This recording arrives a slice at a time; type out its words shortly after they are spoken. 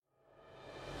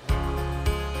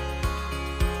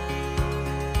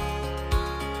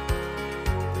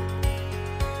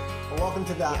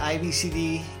welcome to the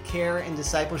IBCD Care and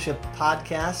Discipleship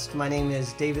Podcast. My name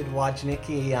is David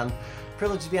Wojnicki. I'm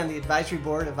privileged to be on the advisory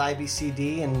board of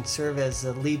IBCD and serve as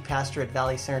the lead pastor at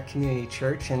Valley Center Community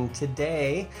Church. And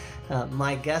today,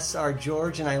 my guests are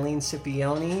George and Eileen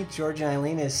Scipione. George and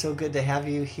Eileen, it's so good to have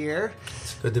you here.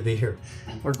 It's good to be here.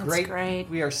 We're great.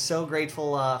 We are so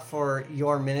grateful for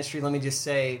your ministry. Let me just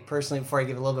say personally, before I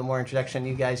give a little bit more introduction,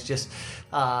 you guys just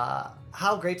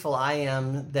how grateful I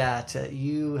am that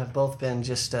you have both been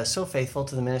just so faithful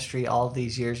to the ministry all of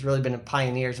these years, really been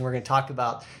pioneers, and we're going to talk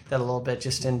about that a little bit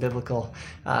just in biblical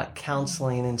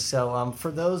counseling. And so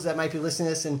for those that might be listening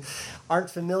to this and aren't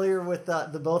familiar with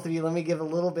the both of you, let me give a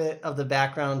little bit of the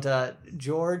background.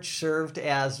 George served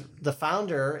as the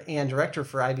founder and director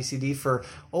for IBCD for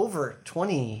over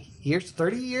 20 years,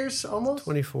 30 years almost?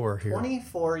 24 here.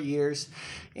 24 years.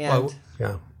 And well,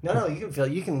 yeah. No,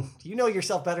 you know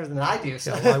yourself better than I do.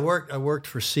 So. Yeah, well, I worked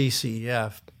for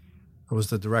CCEF. I was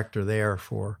the director there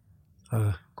for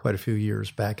quite a few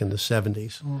years back in the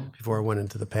 70s before I went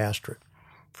into the pastorate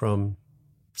from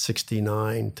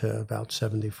 69 to about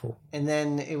 74. And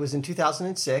then it was in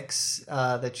 2006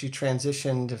 that you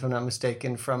transitioned, if I'm not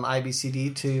mistaken, from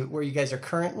IBCD to where you guys are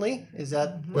currently. Is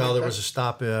that Well, there was a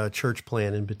stop church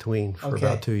plan in between for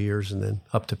about 2 years and then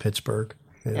up to Pittsburgh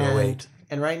in 08.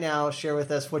 And right now, share with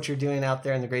us what you're doing out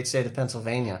there in the great state of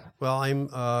Pennsylvania. Well, I'm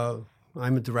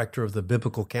a director of the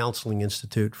Biblical Counseling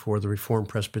Institute for the Reformed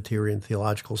Presbyterian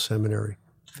Theological Seminary,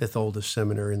 fifth oldest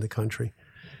seminary in the country,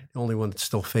 the only one that's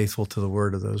still faithful to the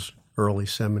word of those early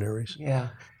seminaries. Yeah.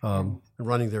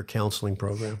 Running their counseling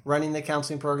program. Running the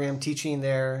counseling program, teaching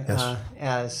there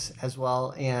as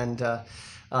well, and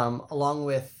along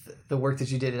with the work that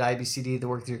you did at IBCD, the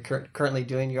work that you're currently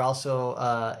doing, you're also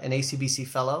an ACBC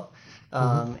fellow.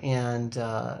 And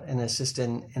an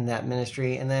assistant in that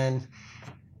ministry. And then,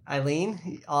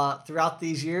 Eileen, throughout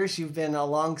these years, you've been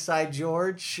alongside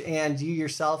George, and you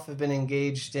yourself have been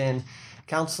engaged in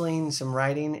counseling, some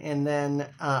writing. And then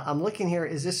I'm looking here,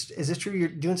 is this true? You're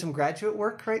doing some graduate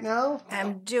work right now?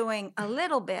 I'm doing a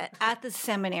little bit at the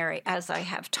seminary as I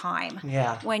have time.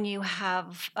 Yeah. When you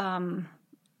have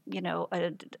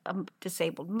a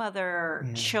disabled mother,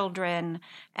 children,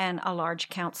 and a large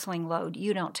counseling load,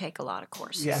 you don't take a lot of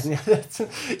courses. Yeah,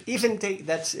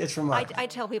 it's remarkable. I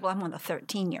tell people I'm on the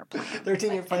 13-year plan.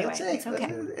 13-year plan. Anyway, it's okay.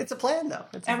 It's a plan, though.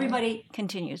 Everybody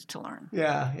continues to learn.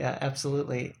 Yeah,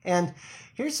 absolutely. And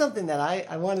here's something that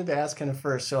I wanted to ask kind of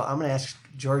first. So I'm going to ask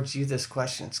George you this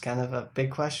question. It's kind of a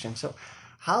big question. So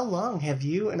how long have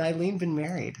you and Eileen been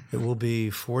married? It will be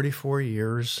 44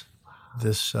 years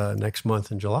this next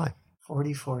month in July.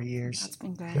 44 years. That's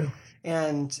been great. Yeah.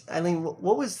 And Eileen,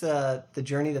 what was the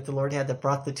journey that the Lord had that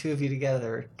brought the two of you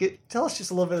together? Tell us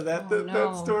just a little bit of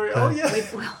that story. Oh, yeah.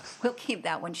 We'll keep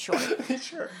that one short.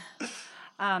 Sure.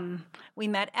 We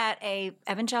met at a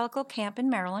evangelical camp in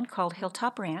Maryland called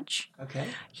Hilltop Ranch. Okay.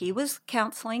 He was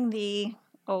counseling the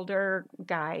older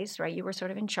guys, right? You were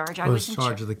sort of in charge. I was in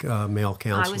charge of the male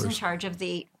counselors. I was in charge of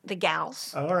the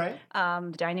gals. All right.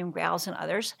 The dining room gals and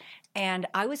others. And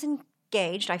I was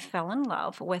engaged. I fell in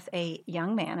love with a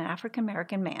young man, an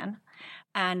African-American man.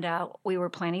 And we were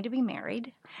planning to be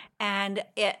married. And,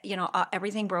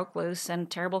 everything broke loose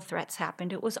and terrible threats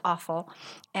happened. It was awful.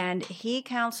 And he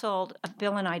counseled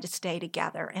Bill and I to stay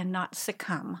together and not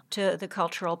succumb to the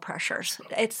cultural pressures.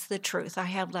 It's the truth. I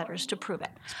have letters to prove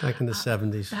it. It's back in the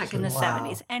 70s. Back in the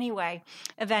 70s. Anyway,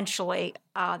 eventually,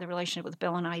 the relationship with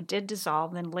Bill and I did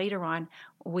dissolve. Then later on,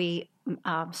 we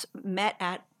met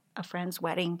at a friend's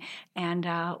wedding, and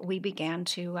we began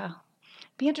to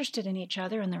be interested in each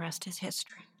other, and the rest is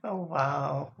history. Oh,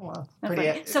 wow.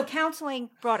 So counseling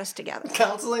brought us together.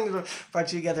 Counseling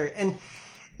brought you together. And,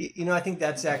 I think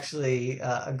that's actually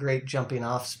a great jumping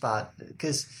off spot,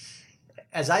 because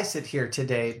as I sit here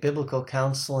today, biblical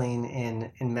counseling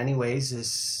in many ways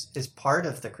is part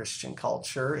of the Christian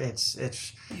culture.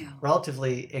 It's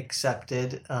relatively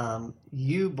accepted.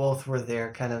 You both were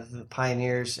there, kind of the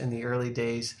pioneers in the early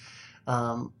days.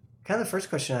 Kind of the first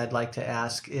question I'd like to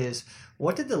ask is,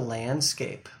 what did the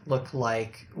landscape look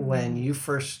like when you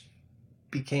first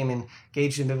became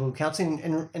engaged in biblical counseling?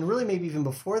 And really maybe even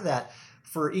before that,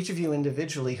 for each of you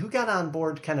individually, who got on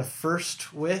board kind of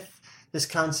first with this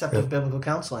concept of biblical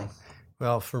counseling?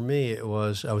 Well, for me, I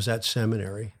was at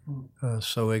seminary,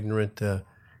 so ignorant.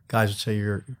 Guys would say,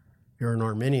 you're an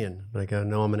Arminian. And I go,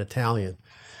 no, I'm an Italian.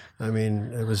 I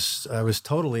mean, I was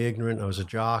totally ignorant. I was a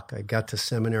jock. I got to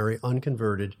seminary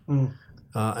unconverted,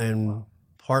 and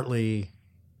partly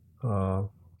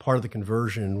part of the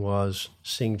conversion was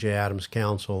seeing J. Adams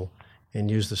counsel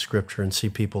and use the scripture and see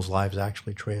people's lives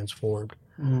actually transformed.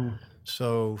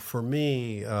 So for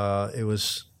me, it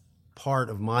was part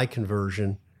of my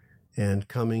conversion and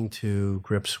coming to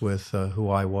grips with who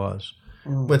I was.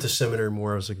 Went to seminary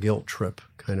more as a guilt trip,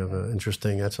 kind of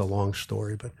interesting. That's a long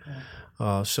story,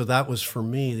 but so that was for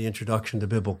me the introduction to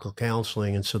biblical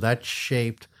counseling, and so that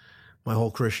shaped my whole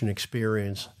Christian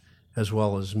experience as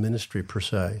well as ministry per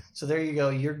se. So there you go.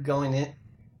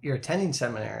 You're attending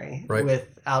seminary right.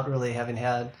 without really having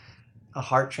had a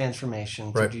heart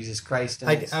transformation to right. Jesus Christ.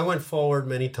 I went forward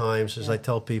many times, as I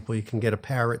tell people. You can get a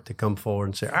parrot to come forward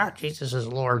and say, Jesus is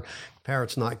Lord.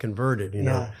 Parrot's not converted, you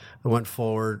know. I went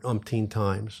forward umpteen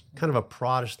times. Kind of a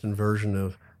Protestant version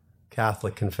of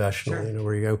Catholic confessional, you know,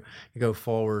 where you go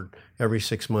forward every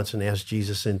 6 months and ask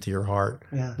Jesus into your heart.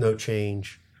 Yeah. No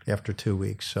change after 2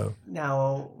 weeks. So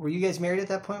now, were you guys married at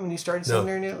that point when you started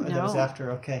seminary? No. That was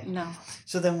after. Okay. No.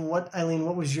 So then, Eileen,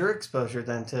 what was your exposure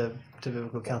then to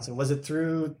biblical counseling? Was it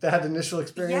through that initial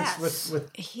experience? Yes.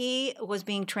 with He was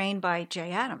being trained by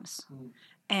Jay Adams,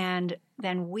 and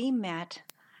then we met.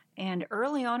 And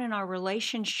early on in our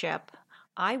relationship,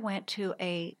 I went to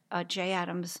a Jay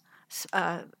Adams.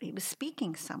 He was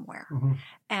speaking somewhere,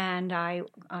 and I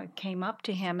came up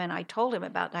to him and I told him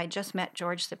I just met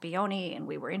George Scipione and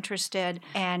we were interested,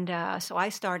 and so I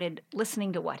started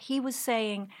listening to what he was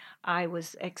saying. I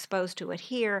was exposed to it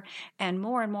here, and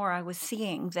more I was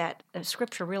seeing that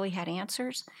Scripture really had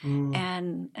answers,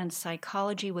 and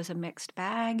psychology was a mixed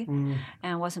bag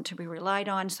and wasn't to be relied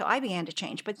on. So I began to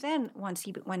change. But then once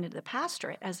he went into the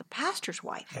pastorate, as a pastor's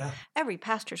wife, every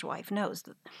pastor's wife knows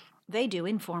that they do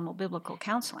informal biblical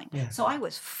counseling. So I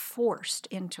was forced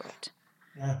into it.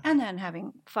 And then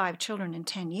having 5 children in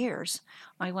 10 years,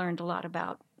 I learned a lot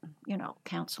about,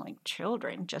 counseling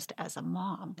children just as a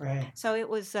mom. Right. So it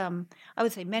was, I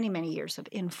would say, many, many years of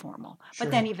informal.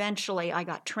 But then eventually I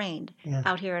got trained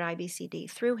out here at IBCD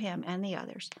through him and the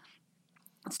others.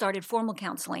 Started formal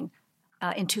counseling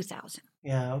in 2000.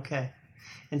 Yeah, okay.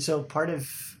 And so part of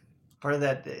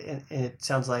that, and it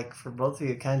sounds like for both of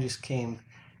you, it kind of just came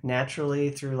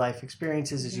naturally through life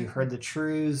experiences as you heard the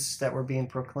truths that were being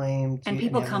proclaimed. And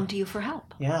people come to you for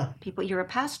help. Yeah. You're a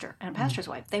pastor and a pastor's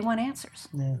wife. They want answers.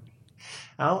 Yeah.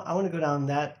 I want to go down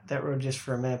that road just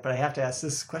for a minute, but I have to ask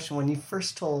this question. When you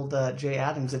first told Jay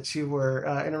Adams that you were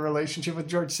in a relationship with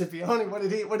George Scipione, what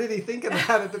did he think of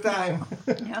that at the time?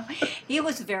 He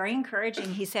was very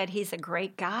encouraging. He said he's a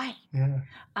great guy,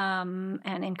 and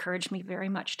encouraged me very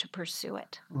much to pursue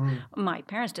it. My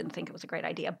parents didn't think it was a great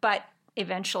idea, but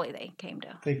eventually they came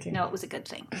to know it was a good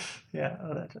thing. Yeah.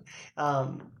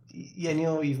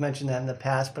 You've mentioned that in the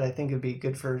past, but I think it'd be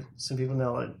good for some people to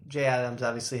know Jay Adams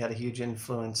obviously had a huge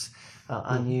influence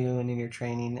on you and in your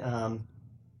training.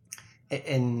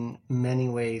 In many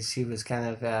ways, he was kind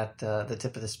of at the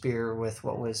tip of the spear with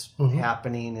what was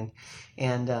happening.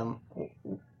 And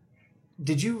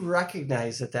did you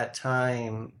recognize at that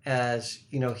time, as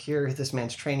here this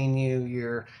man's training you,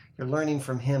 you're learning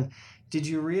from him? Did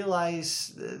you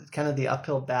realize kind of the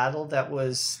uphill battle that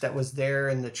was there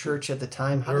in the church at the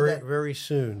time? Very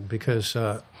soon, because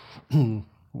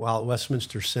while at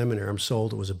Westminster Seminary, I'm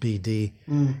sold it was a BD,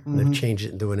 and they've changed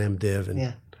it into an MDiv, and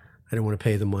I didn't want to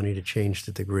pay the money to change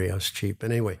the degree. I was cheap.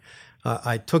 But anyway,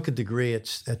 I took a degree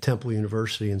at Temple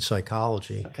University in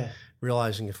psychology,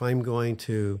 realizing if I'm going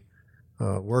to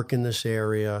work in this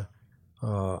area,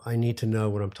 I need to know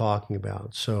what I'm talking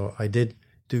about. So I did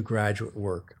do graduate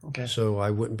work, so I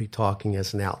wouldn't be talking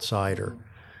as an outsider.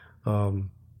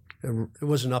 It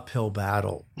was an uphill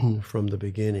battle from the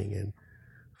beginning, and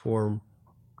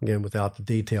again, without the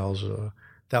details,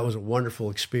 that was a wonderful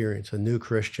experience. A new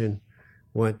Christian,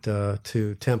 went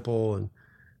to Temple and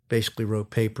basically wrote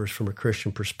papers from a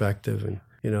Christian perspective, and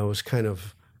it was kind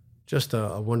of just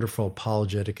a wonderful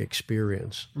apologetic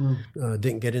experience.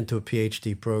 Didn't get into a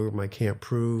PhD program. I can't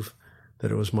prove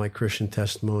that it was my Christian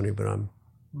testimony, but I'm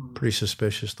pretty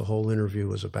suspicious the whole interview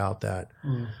was about that.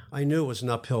 I knew it was an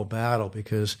uphill battle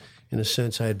because, in a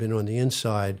sense, I had been on the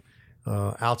inside,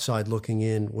 outside looking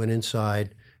in, went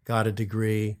inside, got a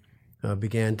degree,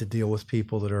 began to deal with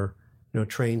people that are,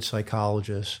 trained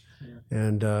psychologists,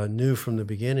 and knew from the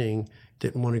beginning,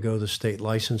 didn't want to go the state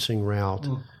licensing route,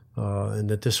 and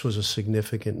that this was a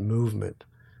significant movement,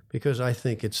 because I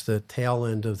think it's the tail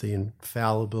end of the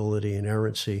infallibility,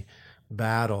 inerrancy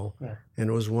battle, and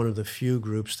it was one of the few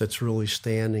groups that's really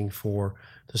standing for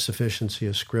the sufficiency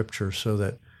of Scripture, so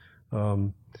that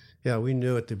we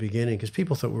knew at the beginning, because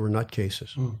people thought we were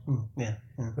nutcases.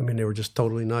 I mean, they were just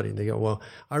totally nutty. They go, well,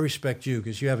 I respect you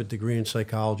because you have a degree in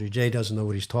psychology. Jay doesn't know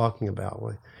what he's talking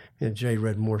about. Jay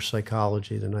read more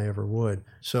psychology than I ever would.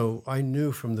 So I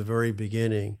knew from the very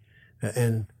beginning,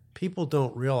 and people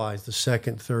don't realize the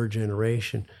second, third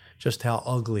generation, just how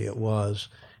ugly it was.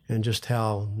 and just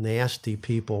how nasty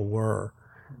people were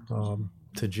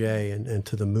to Jay and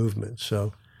to the movement.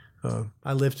 So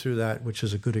I lived through that, which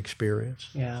is a good experience.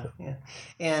 Yeah, so. yeah.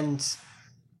 And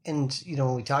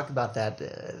when we talk about that,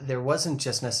 there wasn't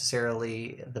just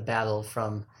necessarily the battle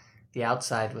from the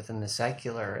outside within the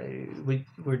secular.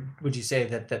 Would you say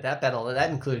that battle, that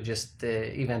included just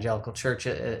the evangelical church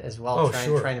as well,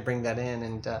 trying to bring that in?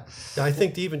 And I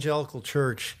think the evangelical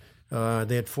church,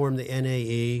 they had formed the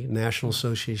NAE, National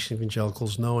Association of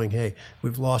Evangelicals, knowing, hey,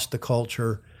 we've lost the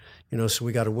culture, so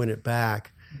we got to win it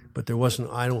back. But there wasn't,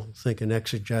 I don't think, an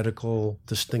exegetical,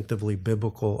 distinctively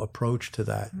biblical approach to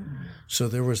that. Mm-hmm. So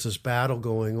there was this battle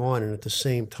going on, and at the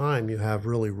same time, you have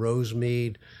really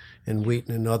Rosemead and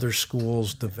Wheaton and other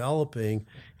schools developing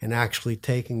and actually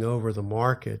taking over the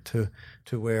market to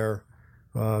where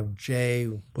Jay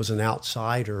was an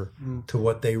outsider to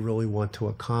what they really want to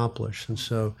accomplish. And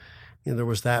so there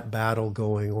was that battle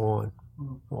going on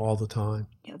all the time.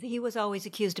 He was always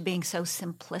accused of being so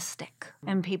simplistic,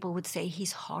 and people would say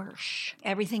he's harsh.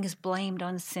 Everything is blamed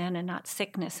on sin and not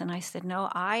sickness. And I said,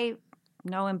 no, I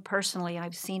know him personally.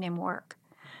 I've seen him work.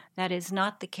 That is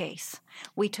not the case.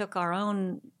 We took our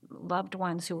own loved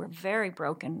ones who were very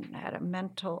broken, had a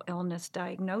mental illness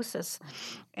diagnosis,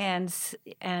 and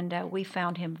we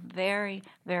found him very,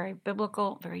 very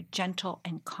biblical, very gentle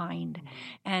and kind,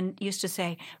 and used to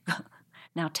say,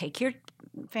 now take your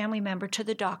family member to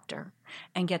the doctor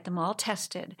and get them all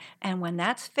tested, and when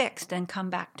that's fixed, then come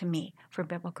back to me for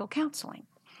biblical counseling.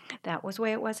 That was the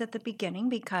way it was at the beginning,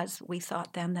 because we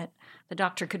thought then that the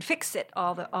doctor could fix it,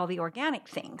 all the organic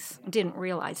things. Didn't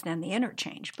realize then the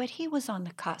interchange. But he was on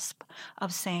the cusp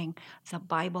of saying the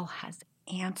Bible has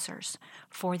answers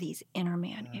for these inner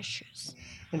man issues.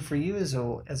 And for you as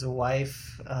a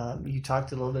wife, you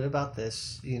talked a little bit about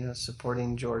this,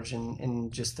 supporting George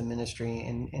in just the ministry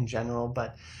in general,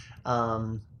 but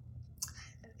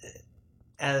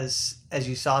as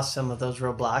you saw some of those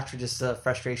roadblocks or just the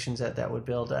frustrations that would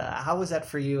build, how was that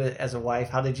for you as a wife?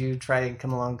 How did you try and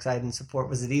come alongside and support?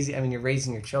 Was it easy? I mean, you're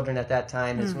raising your children at that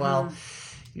time as well.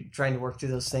 You're trying to work through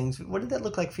those things. What did that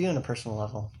look like for you on a personal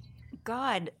level?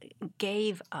 God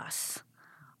gave us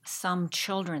some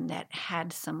children that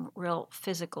had some real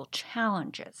physical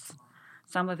challenges.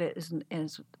 Some of it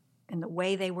is in the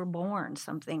way they were born,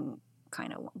 something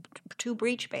kind of two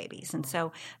breech babies, and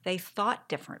so they thought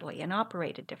differently and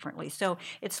operated differently. So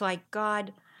it's like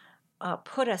God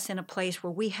put us in a place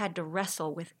where we had to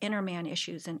wrestle with inner man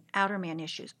issues and outer man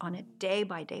issues on a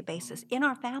day-by-day basis in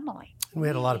our family. We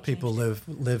had a lot of people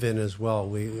live in as well.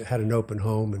 We had an open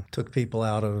home and took people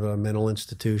out of mental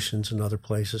institutions and other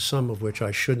places, some of which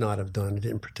I should not have done. It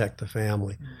didn't protect the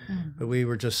family. Mm-hmm. But we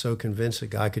were just so convinced that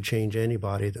God could change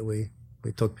anybody that we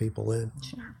took people in.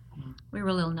 Sure. We were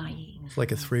a little naive. It's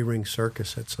like a 3-ring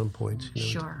circus at some points.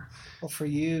 Sure. Well, for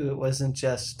you, it wasn't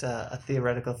just a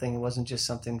theoretical thing. It wasn't just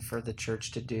something for the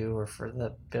church to do or for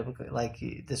the biblical. Like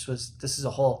this is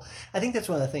a whole. I think that's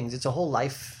one of the things. It's a whole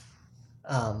life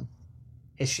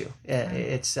issue.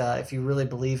 It's if you really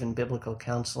believe in biblical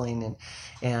counseling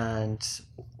and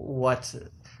what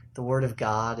the Word of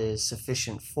God is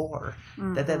sufficient for.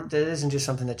 That isn't just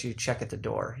something that you check at the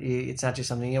door. It's not just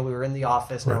something, we were in the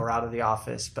office, now we're out of the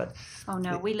office. But oh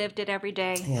no, we lived it every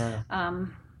day. Yeah.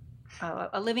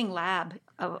 A living lab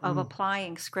of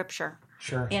applying Scripture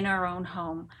in our own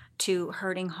home to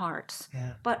hurting hearts,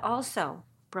 but also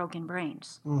broken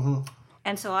brains. Mm-hmm.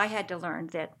 And so I had to learn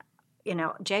that,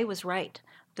 Jay was right.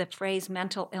 The phrase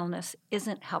mental illness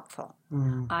isn't helpful.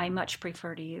 I much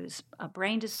prefer to use a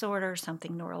brain disorder,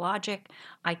 something neurologic.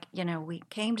 We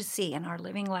came to see in our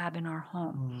living lab in our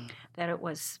home that it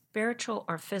was spiritual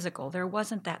or physical. There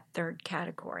wasn't that third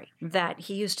category that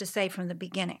he used to say from the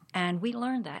beginning. And we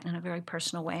learned that in a very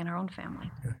personal way in our own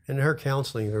family. Yeah. In her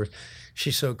counseling,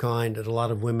 she's so kind that a lot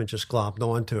of women just glopped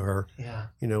onto her. Yeah.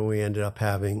 We ended up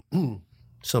having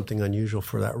something unusual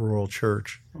for that rural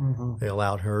church. Mm-hmm. They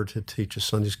allowed her to teach a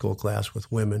Sunday school class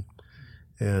with women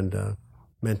and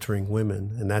mentoring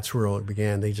women, and that's where it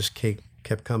began. They just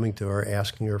kept coming to her,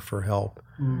 asking her for help.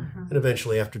 Mm-hmm. And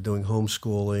eventually, after doing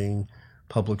homeschooling,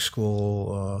 public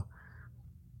school,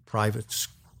 private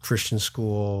Christian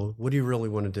school, what do you really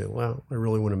want to do? Well, I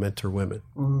really want to mentor women.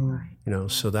 Mm-hmm.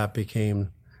 So that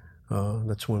became...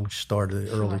 that's when we started,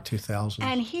 the early 2000s.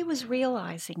 And he was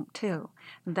realizing, too,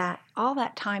 that all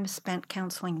that time spent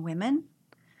counseling women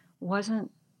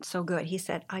wasn't so good. He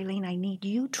said, Eileen, I need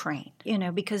you trained,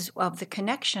 because of the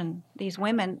connection. These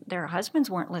women, their husbands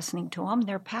weren't listening to them.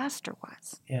 Their pastor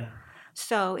was. Yeah.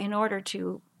 So in order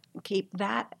to keep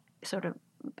that sort of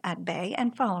at bay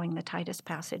and following the Titus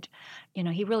passage,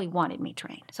 he really wanted me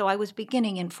trained. So I was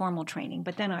beginning informal training,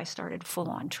 but then I started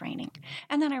full-on training.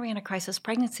 And then I ran a crisis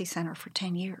pregnancy center for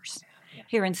 10 years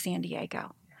here in San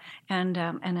Diego, and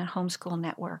a homeschool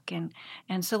network.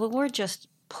 And so the Lord just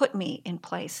put me in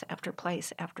place after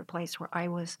place after place where I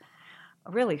was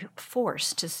really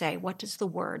forced to say, what does the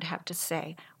Word have to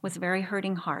say with very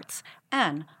hurting hearts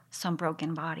and some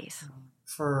broken bodies?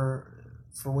 For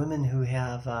women who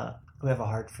have a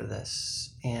heart for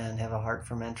this and have a heart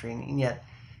for mentoring, and yet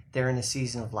they're in a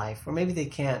season of life where maybe they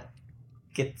can't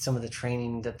get some of the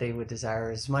training that they would desire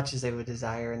as much as they would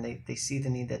desire, and they see the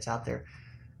need that's out there.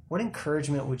 What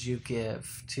encouragement would you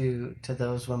give to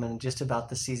those women just about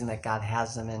the season that God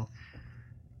has them in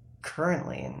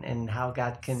currently, and how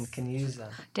God can use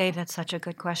them? Dave, that's such a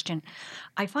good question.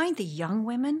 I find the young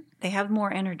women, they have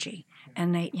more energy,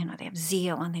 and they have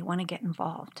zeal, and they want to get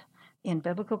involved in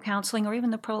biblical counseling or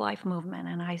even the pro-life movement.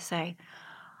 And I say,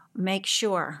 make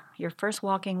sure you're first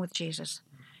walking with Jesus,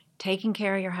 taking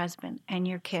care of your husband and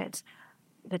your kids.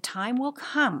 The time will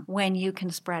come when you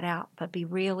can spread out, but be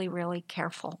really, really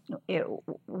careful.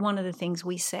 One of the things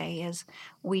we say is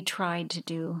we tried to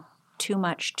do too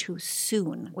much too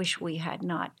soon. Wish we had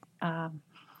not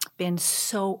been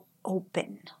so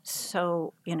open,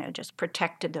 so, just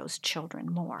protected those children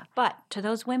more. But to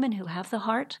those women who have the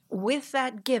heart, with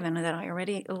that given that I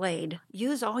already laid,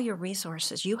 use all your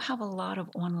resources. You have a lot of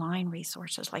online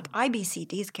resources, like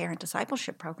IBCD's Care and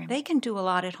Discipleship Program. They can do a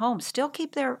lot at home, still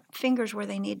keep their fingers where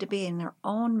they need to be in their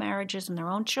own marriages and their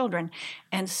own children,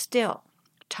 and still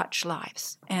touch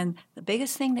lives. And the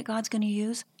biggest thing that God's going to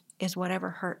use is whatever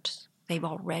hurts they've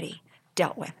already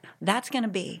dealt with. That's going to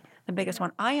be the biggest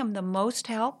one. I am the most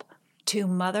help to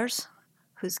mothers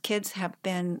whose kids have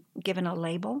been given a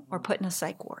label or put in a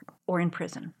psych ward or in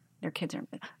prison. Their kids are,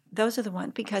 those are the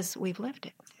ones, because we've lived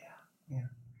it.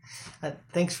 Yeah.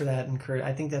 Thanks for that, Kurt.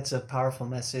 I think that's a powerful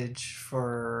message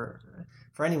for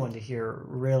anyone to hear,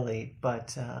 really.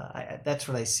 But that's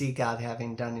what I see God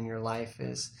having done in your life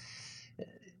is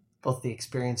both the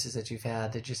experiences that you've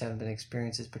had that just haven't been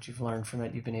experiences, but you've learned from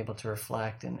it. You've been able to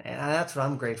reflect, and that's what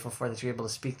I'm grateful for, that you're able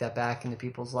to speak that back into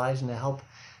people's lives and to help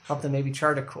them maybe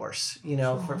chart a course,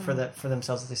 for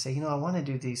themselves. That they say, I want to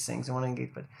do these things, I want to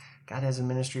engage, but God has a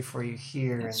ministry for you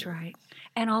here. That's right.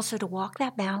 And also to walk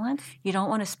that balance. You don't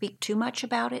want to speak too much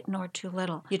about it nor too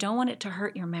little. You don't want it to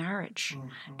hurt your marriage.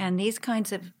 Mm-hmm. And these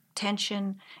kinds of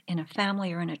tension in a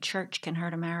family or in a church can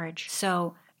hurt a marriage.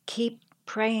 So keep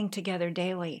praying together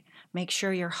daily. Make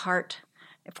sure your heart,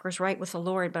 of course, right with the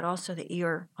Lord, but also that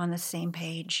you're on the same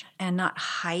page and not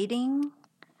hiding,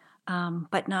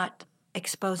 but not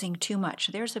exposing too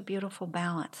much. There's a beautiful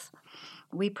balance.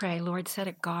 We pray, Lord, set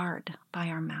a guard by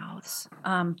our mouths,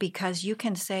 because you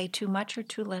can say too much or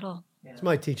too little. It's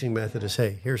my teaching method is,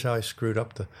 hey, here's how I screwed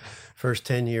up the first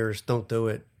 10 years. Don't do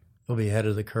it. You'll be ahead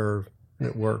of the curve, and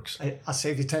it works. I'll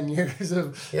save you 10 years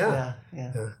of... Yeah.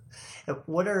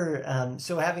 What are,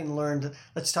 so having learned,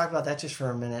 let's talk about that just for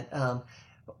a minute.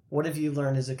 What have you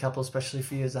learned as a couple, especially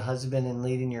for you as a husband and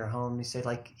leading your home? You say,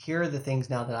 here are the things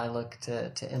now that I look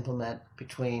to implement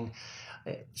between,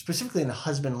 specifically in the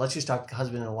husband, let's just talk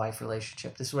husband and wife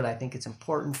relationship. This is what I think it's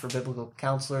important for biblical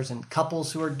counselors and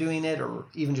couples who are doing it, or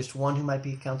even just one who might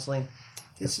be counseling.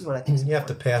 This is what I think is important.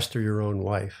 You have to pastor your own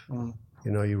wife. Mm.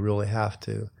 You really have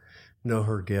to know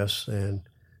her gifts and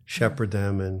shepherd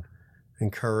them and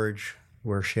encourage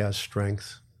where she has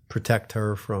strength, protect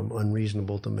her from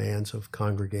unreasonable demands of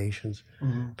congregations.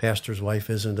 Mm-hmm. Pastor's wife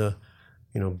isn't a,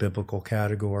 biblical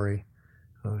category.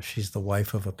 She's the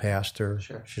wife of a pastor.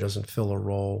 Sure. She doesn't fill a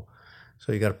role.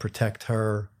 So you got to protect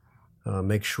her,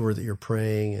 make sure that you're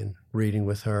praying and reading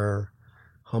with her,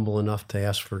 humble enough to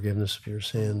ask forgiveness of your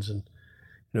sins, and,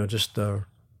 just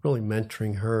really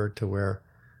mentoring her to where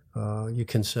you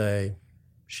can say,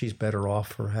 she's better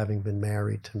off for having been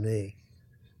married to me.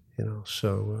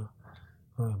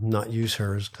 Not use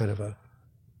her as kind of a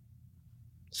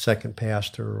second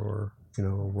pastor or, a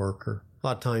worker. A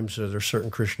lot of times there's certain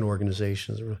Christian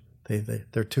organizations,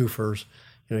 they're twofers.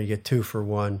 You get 2 for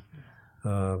 1,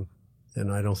 and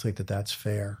I don't think that that's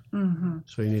fair. Mm-hmm.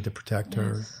 So you need to protect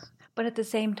her. But at the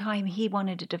same time, he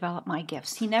wanted to develop my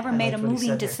gifts. He never made a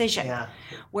moving decision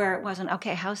where it wasn't,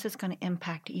 okay, how's this going to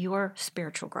impact your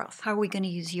spiritual growth? How are we going to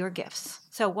use your gifts?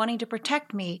 So wanting to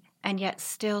protect me and yet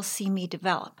still see me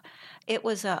develop. It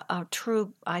was a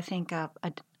true, I think,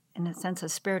 in a sense, a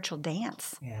spiritual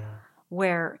dance. Yeah.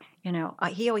 Where,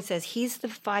 he always says, he's the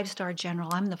 5-star general,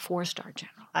 I'm the 4-star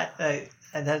general.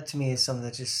 And that to me is something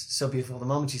that's just so beautiful. The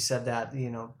moment you said that,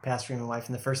 pastoring my wife,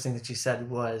 and the first thing that you said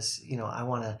was, I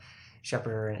want to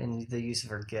shepherd her and the use of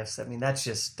her gifts. I mean, that's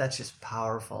just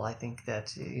powerful. I think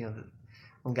that,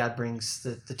 when God brings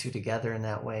the two together in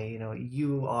that way,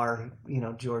 you are,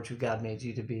 George, who God made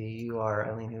you to be, you are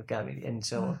Eileen, who God made, and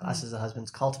so us as a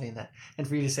husband's cultivating that. And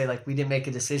for you to say, like, we didn't make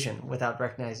a decision without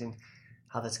recognizing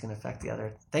how that's going to affect the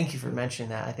other. Thank you for mentioning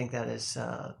that. I think that is,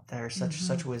 there's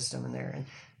such wisdom in there.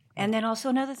 And then also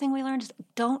another thing we learned is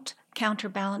don't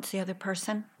counterbalance the other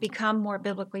person. Become more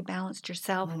biblically balanced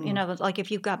yourself. Like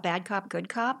if you've got bad cop, good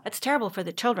cop, that's terrible for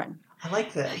the children. I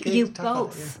like that. You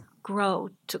both grow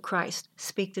to Christ,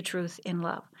 speak the truth in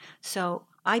love. So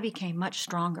I became much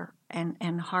stronger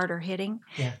and harder hitting,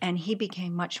 and he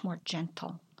became much more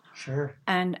gentle. Sure.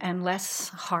 And less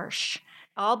harsh.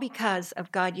 All because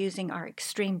of God using our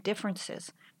extreme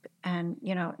differences and,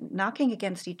 knocking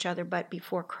against each other, but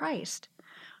before Christ,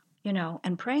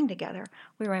 and praying together,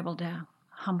 we were able to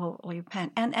humbly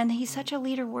repent. And he's such a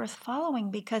leader worth following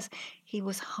because he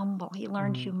was humble. He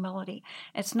learned humility.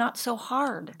 It's not so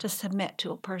hard to submit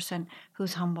to a person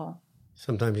who's humble.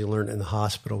 Sometimes you learn it in the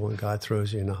hospital when God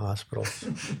throws you in the hospital.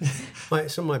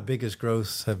 Some of my biggest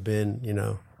growths have been,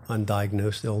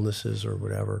 undiagnosed illnesses or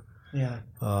whatever. Yeah.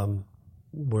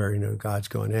 Where, God's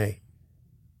going, hey,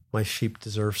 my sheep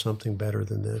deserve something better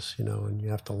than this, and you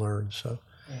have to learn. So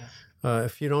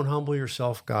if you don't humble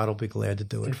yourself, God will be glad to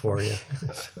do it for you.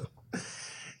 So.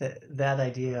 That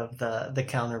idea of the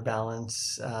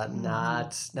counterbalance,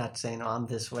 not saying, I'm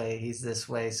this way, he's this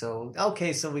way. So,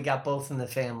 okay, so we got both in the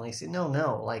family. So,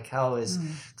 no. Like, how is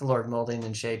the Lord molding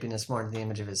and shaping us more into the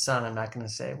image of his son? I'm not going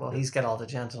to say, well, he's got all the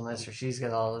gentleness or she's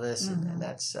got all of this. And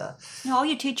that's... No, all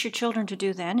you teach your children to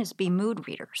do then is be mood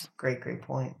readers. Great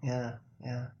point. Yeah.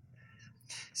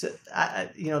 So,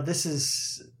 this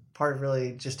is part of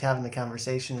really just having the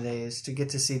conversation today is to get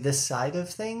to see this side of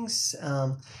things.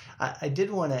 I did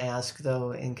want to ask,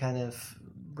 though, in kind of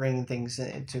bringing things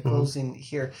to closing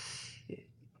here,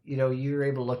 you were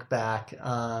able to look back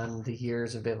on the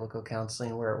years of biblical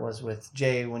counseling, where it was with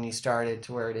Jay when you started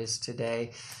to where it is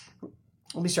today.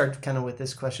 Let me start kind of with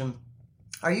this question.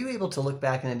 Are you able to look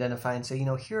back and identify and say,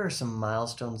 here are some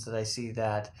milestones that I see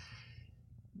that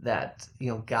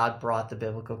God brought the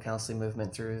biblical counseling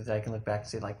movement through, that I can look back and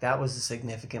say, like, that was a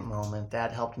significant moment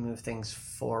that helped move things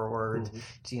forward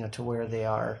to where they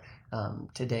are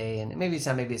today. And maybe it's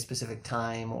not maybe a specific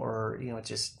time or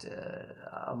just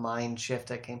a mind shift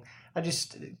that came.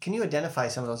 Can you identify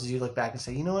some of those as you look back and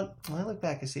say, when I look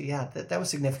back and say, that was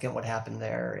significant what happened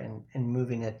there and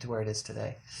moving it to where it is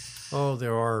today? Oh,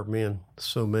 there are,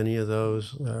 so many of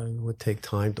those. It would take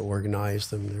time to organize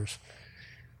them. There's,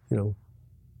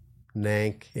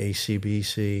 NANC,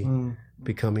 ACBC,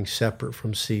 becoming separate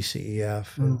from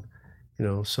CCEF, and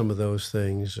some of those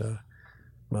things.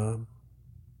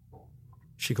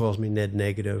 She calls me Ned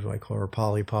Negative. I call her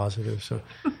Polly Positive. So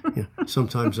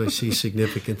sometimes I see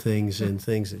significant things in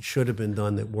things that should have been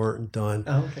done that weren't done.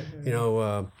 Oh,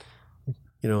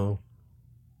 okay.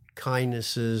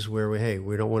 Kindnesses where we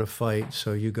don't want to fight,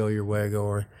 so you go your way,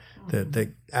 or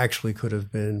that actually could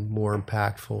have been more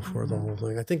impactful for the whole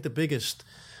thing. I think the biggest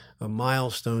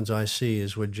milestones I see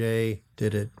is what Jay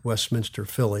did at Westminster,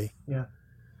 Philly. Yeah.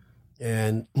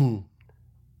 And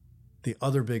the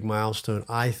other big milestone,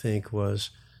 I think,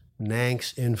 was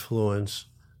NANC's influence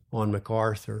on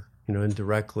MacArthur,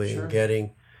 indirectly, and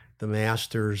getting the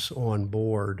masters on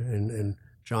board and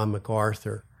John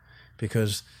MacArthur,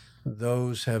 because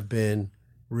those have been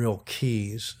real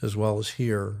keys, as well as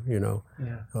here,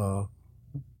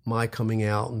 my coming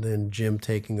out and then Jim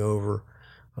taking over.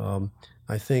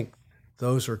 I think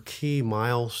those are key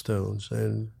milestones,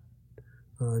 and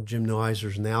Jim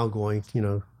Neuser's now going,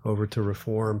 over to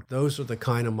Reform. Those are the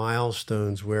kind of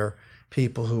milestones where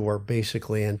people who are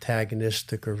basically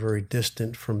antagonistic or very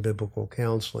distant from biblical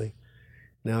counseling.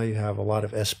 Now you have a lot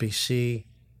of SBC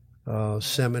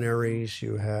seminaries,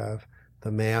 you have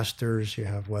the Masters, you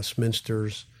have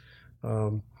Westminsters.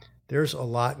 There's a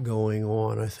lot going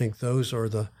on. I think those are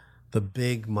the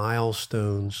big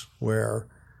milestones where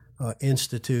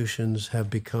institutions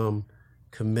have become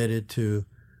committed to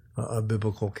a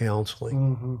biblical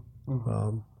counseling.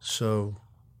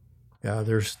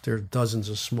 There are dozens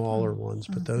of smaller ones,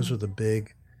 but those are the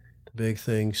big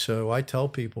things. So I tell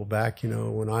people back,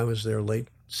 when I was there, late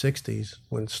 60s,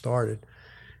 when it started,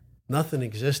 nothing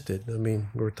existed. I mean,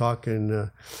 we're talking,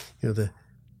 the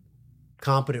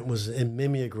competent was in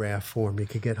mimeograph form. You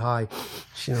could get high,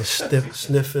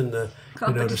 sniffing the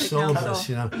syllabus,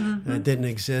 It didn't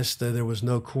exist. There was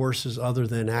no courses other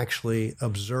than actually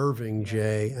observing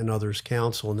Jay and others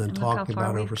counsel and then talking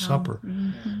about over supper.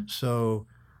 So,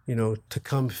 to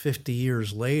come 50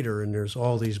 years later, and there's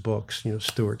all these books,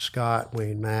 Stuart Scott,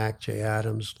 Wayne Mack, Jay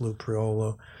Adams, Lou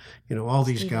Priolo, all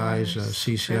these guys,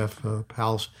 CCEF,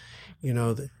 Palace,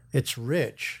 it's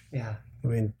rich. Yeah. I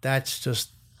mean, that's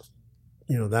just,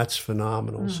 that's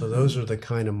phenomenal. So those are the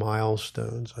kind of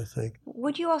milestones, I think.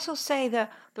 Would you also say the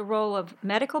role of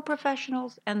medical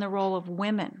professionals and the role of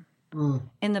women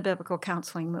in the biblical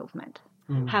counseling movement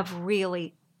have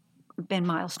really been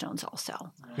milestones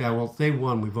also? Yeah, well, day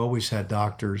one, we've always had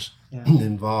doctors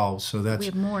involved. So that's... We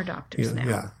have more doctors now.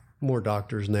 Yeah, more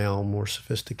doctors now, more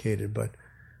sophisticated. But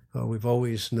we've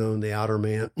always known the outer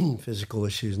man physical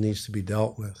issues needs to be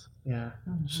dealt with. Yeah.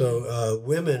 So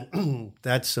women,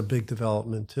 that's a big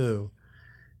development too.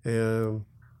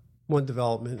 One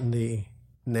development in the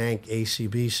NANC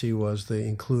ACBC was the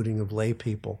including of lay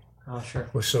people. Oh, sure.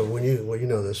 So when you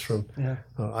know this from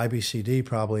IBCD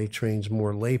probably trains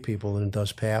more lay people than it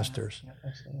does pastors.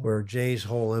 Yeah, where Jay's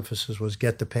whole emphasis was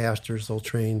get the pastors, they'll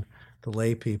train the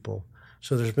lay people.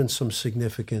 So there's been some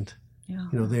significant,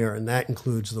 there, and that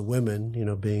includes the women,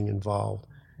 being involved.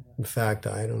 In fact,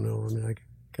 I don't know. I mean, I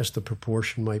guess the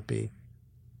proportion might be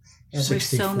 60-40. There's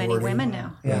so many women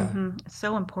now. Yeah. It's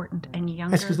so important, and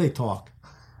younger. That's because they talk.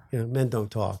 Men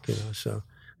don't talk, so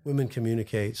women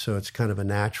communicate, so it's kind of a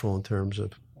natural in terms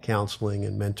of counseling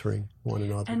and mentoring one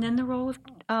another. And then the role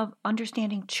of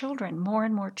understanding children. More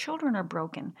and more children are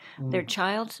broken. Their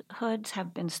childhoods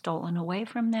have been stolen away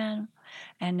from them,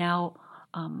 and now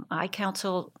I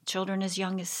counsel children as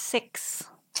young as 6.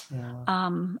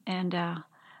 Yeah.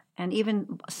 And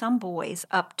even some boys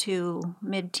up to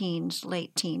mid-teens,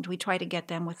 late teens. We try to get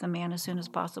them with a man as soon as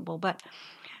possible. But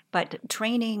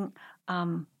training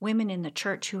women in the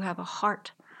church who have a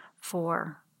heart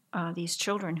for these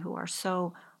children who are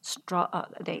so strong,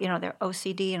 they're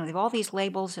OCD, they have all these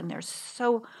labels, and they're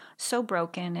so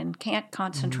broken and can't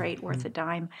concentrate worth a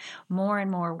dime. More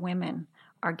and more women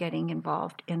are getting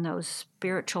involved in those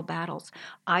spiritual battles.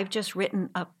 I've just written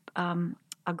a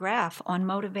graph on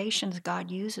motivations God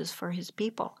uses for his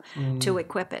people to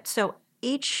equip it. So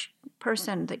each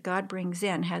person that God brings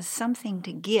in has something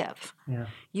to give. Yeah.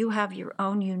 You have your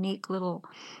own unique little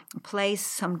place,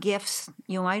 some gifts.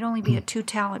 You might only be a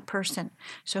 2-talent person.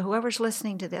 So whoever's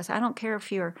listening to this, I don't care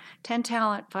if you're 10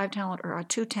 talent, 5 talent, or a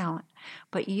 2 talent,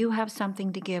 but you have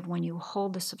something to give when you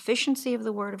hold the sufficiency of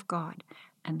the Word of God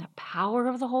and the power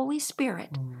of the Holy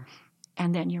Spirit,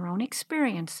 and then your own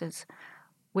experiences.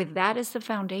 With that as the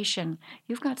foundation,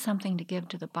 you've got something to give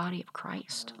to the body of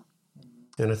Christ.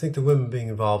 And I think the women being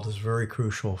involved is very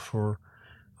crucial for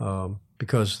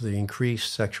because the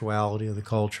increased sexuality of the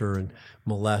culture and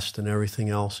molest and everything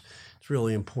else. It's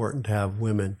really important to have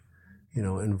women,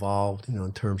 involved,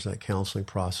 in terms of that counseling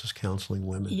process, counseling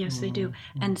women. Yes, they do.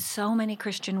 And so many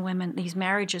Christian women, these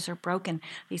marriages are broken.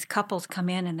 These couples come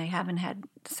in and they haven't had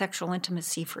sexual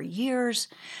intimacy for years.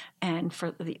 And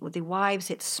for the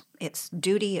wives, it's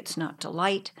duty, it's not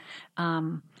delight.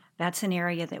 That's an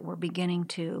area that we're beginning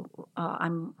to,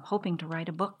 I'm hoping to write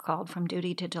a book called From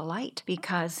Duty to Delight,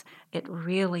 because it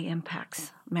really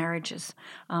impacts marriages,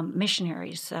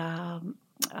 missionaries,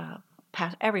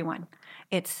 everyone.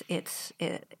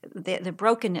 The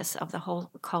brokenness of the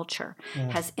whole culture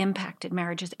has impacted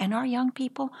marriages, and our young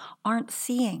people aren't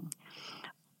seeing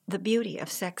the beauty of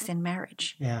sex in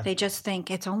marriage. Yeah. They just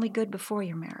think it's only good before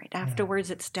you're married.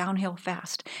 Afterwards, it's downhill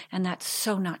fast, and that's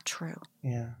so not true.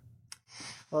 Yeah.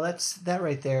 Well, that's that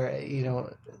right there.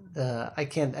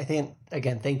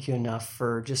 Thank you enough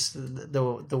for just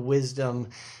the wisdom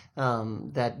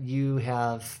that you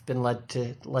have been led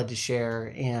to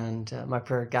share, and my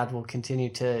prayer, God will continue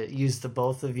to use the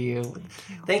both of you.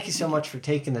 Thank you so much for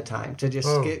taking the time to just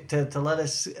get to let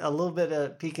us a little bit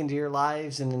of peek into your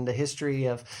lives and in the history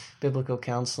of biblical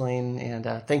counseling. And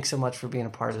thanks so much for being a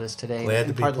part of this today. Glad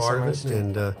to be part of it.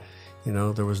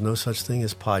 And there was no such thing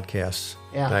as podcasts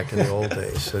back in the old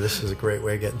days. So this is a great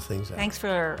way of getting things out. Thanks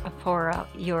for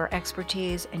your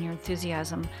expertise and your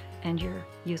enthusiasm and your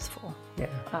youthful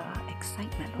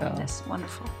excitement on this.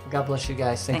 Wonderful. God bless you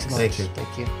guys. Thanks so much. Thank you.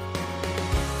 Thank you.